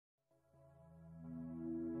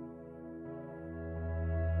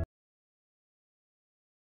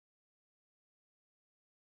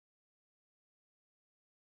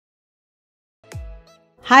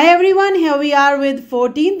Hi everyone, here we are with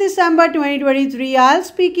 14th December 2023 IELTS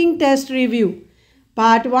speaking test review.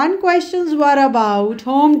 Part 1 questions were about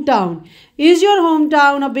hometown. Is your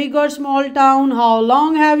hometown a big or small town? How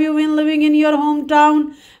long have you been living in your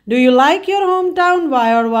hometown? Do you like your hometown?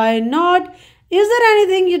 Why or why not? Is there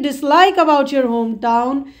anything you dislike about your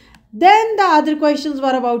hometown? Then the other questions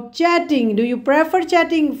were about chatting. Do you prefer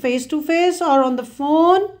chatting face to face or on the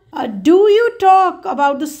phone? Do you talk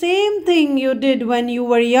about the same thing you did when you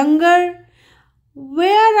were younger?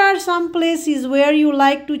 Where are some places where you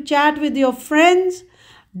like to chat with your friends?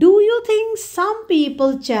 Do you think some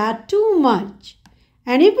people chat too much?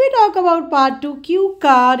 And if we talk about part 2 cue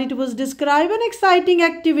card, it was describe an exciting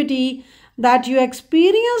activity that you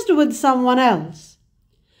experienced with someone else.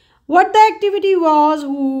 What the activity was,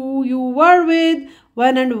 who you were with,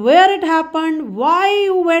 when and where it happened, why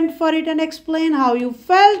you went for it, and explain how you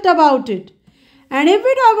felt about it. And if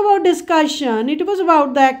we talk about discussion, it was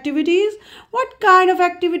about the activities. What kind of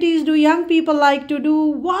activities do young people like to do?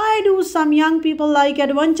 Why do some young people like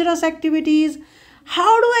adventurous activities?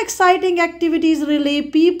 How do exciting activities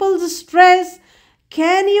relieve people's stress?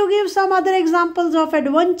 Can you give some other examples of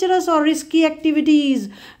adventurous or risky activities?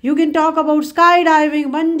 You can talk about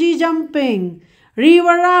skydiving, bungee jumping,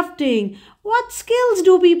 river rafting. What skills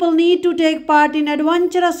do people need to take part in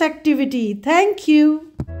adventurous activity? Thank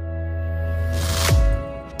you.